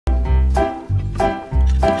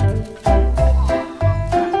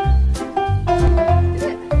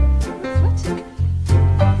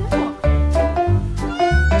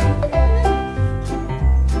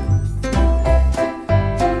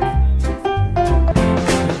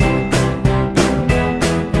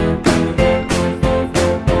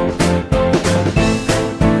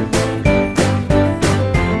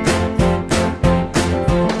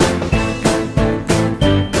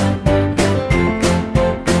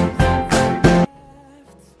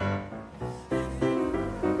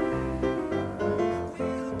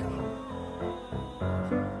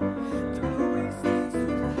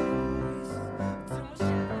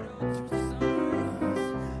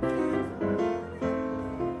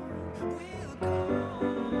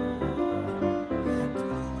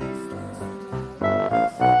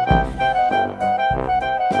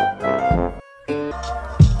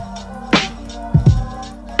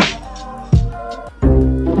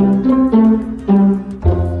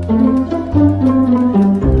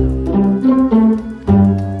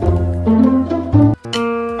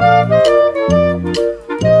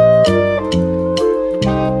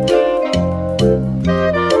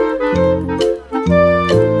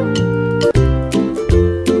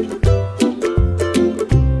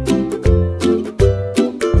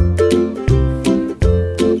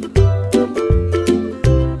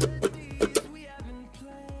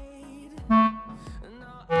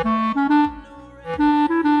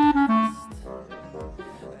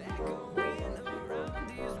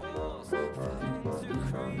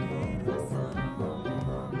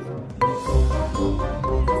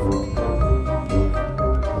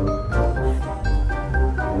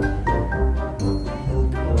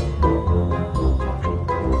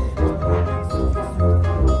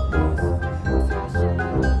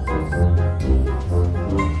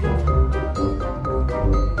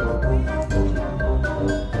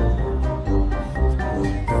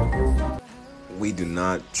really do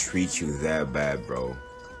not treat you that bad, bro.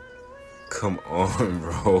 Come on,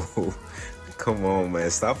 bro. Come on, man.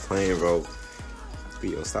 Stop playing, bro.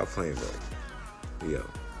 Leo, stop playing, bro.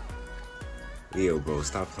 Leo, bro,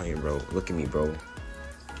 stop playing, bro. Look at me, bro.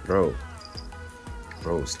 Bro,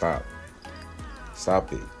 stop.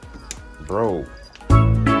 Stop it. Bro.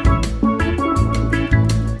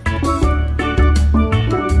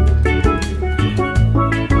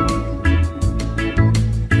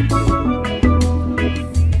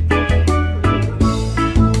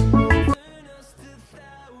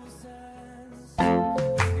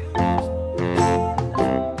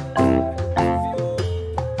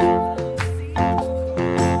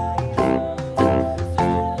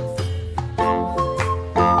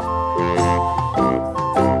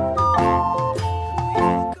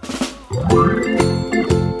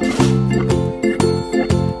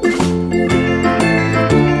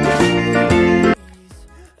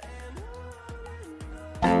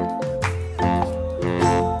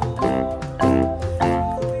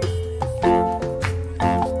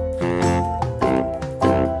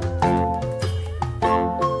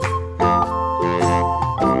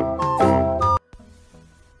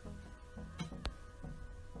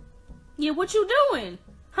 Yeah, what you doing?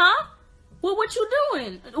 Huh? What you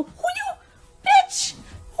doing? Who you? Bitch!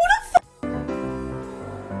 Who the fuck?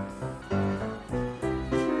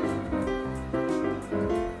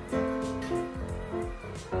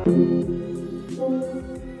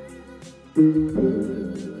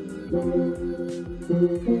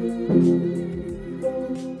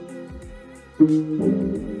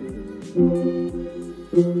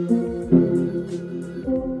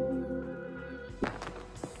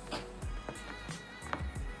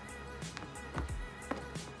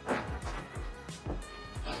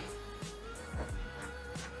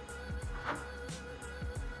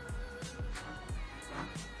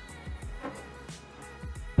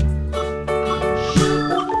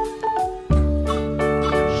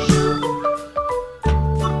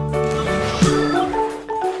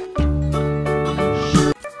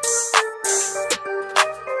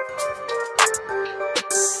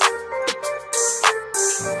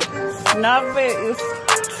 Nave is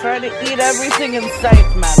trying to eat everything in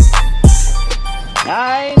sight, man.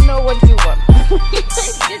 I know what you want.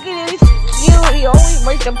 You always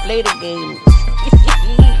like to play the game.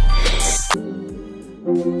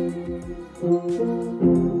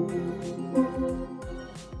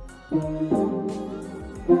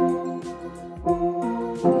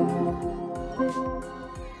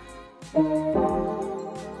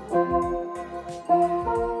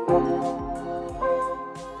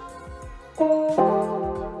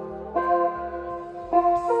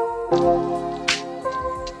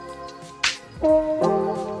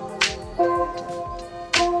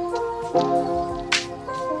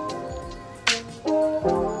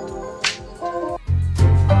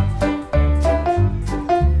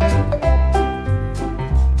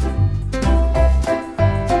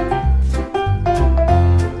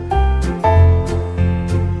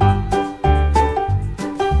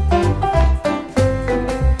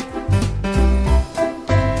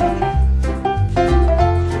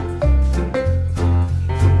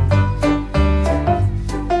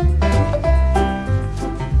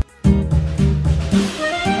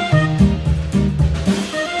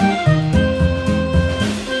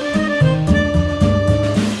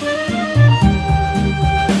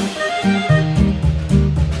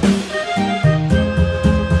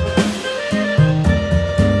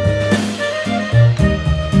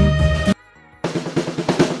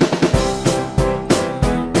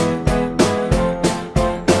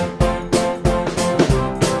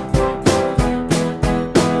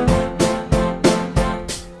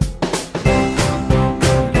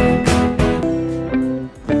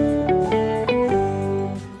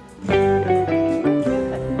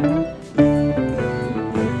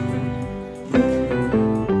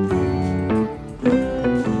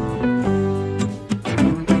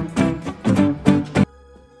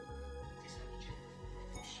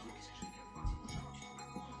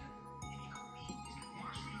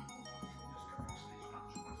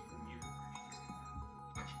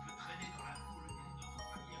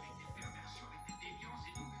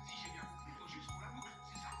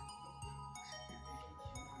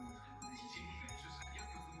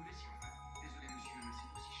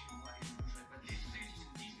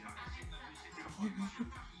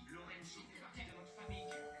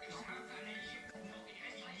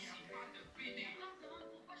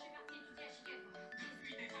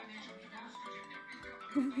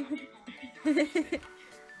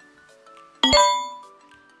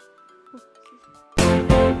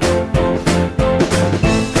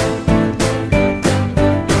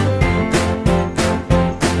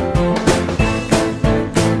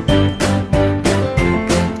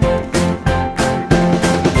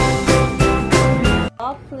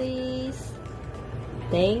 please.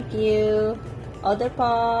 Thank you. Other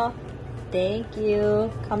paw. Thank you.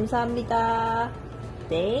 감사합니다.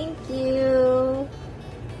 Thank you.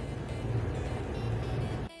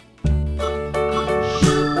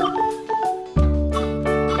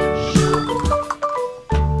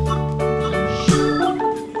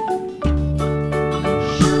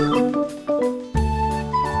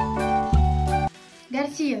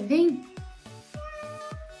 Garcia, vem!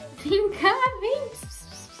 Vem cá, vem!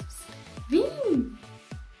 Vem!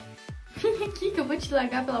 Vem aqui que eu vou te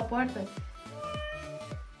largar pela porta.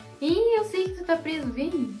 Ih, eu sei que tu tá preso,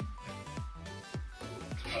 vem!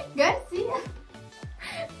 Garcia!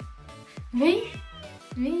 Vem!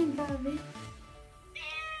 Vem cá, vem!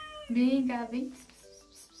 Vem cá, vem!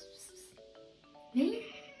 Vem!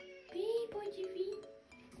 Vem, pode vir!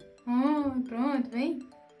 Oh, pronto, vem!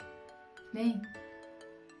 Vem!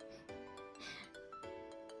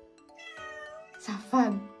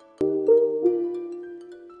 Safado!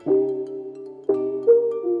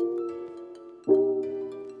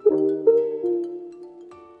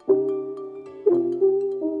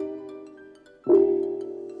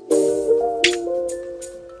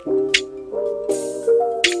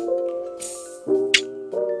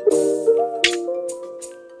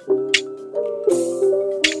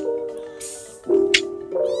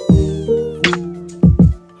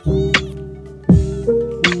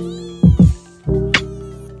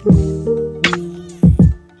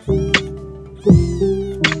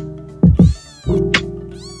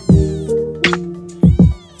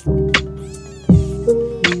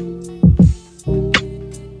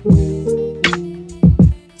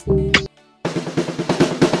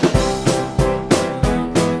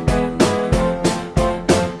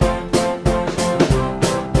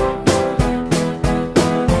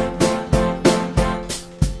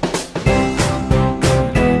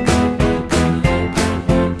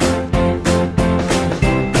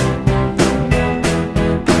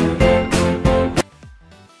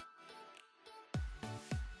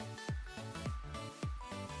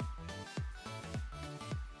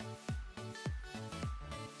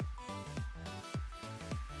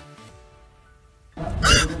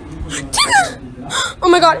 Oh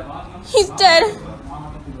my god, he's dead.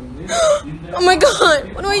 Oh my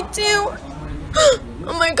god, what do I do?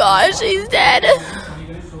 Oh my gosh, he's dead.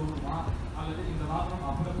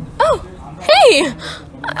 Oh, hey.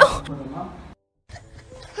 Oh.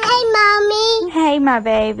 Hey, Mommy. Hey, my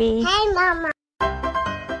baby. Hey, Mama.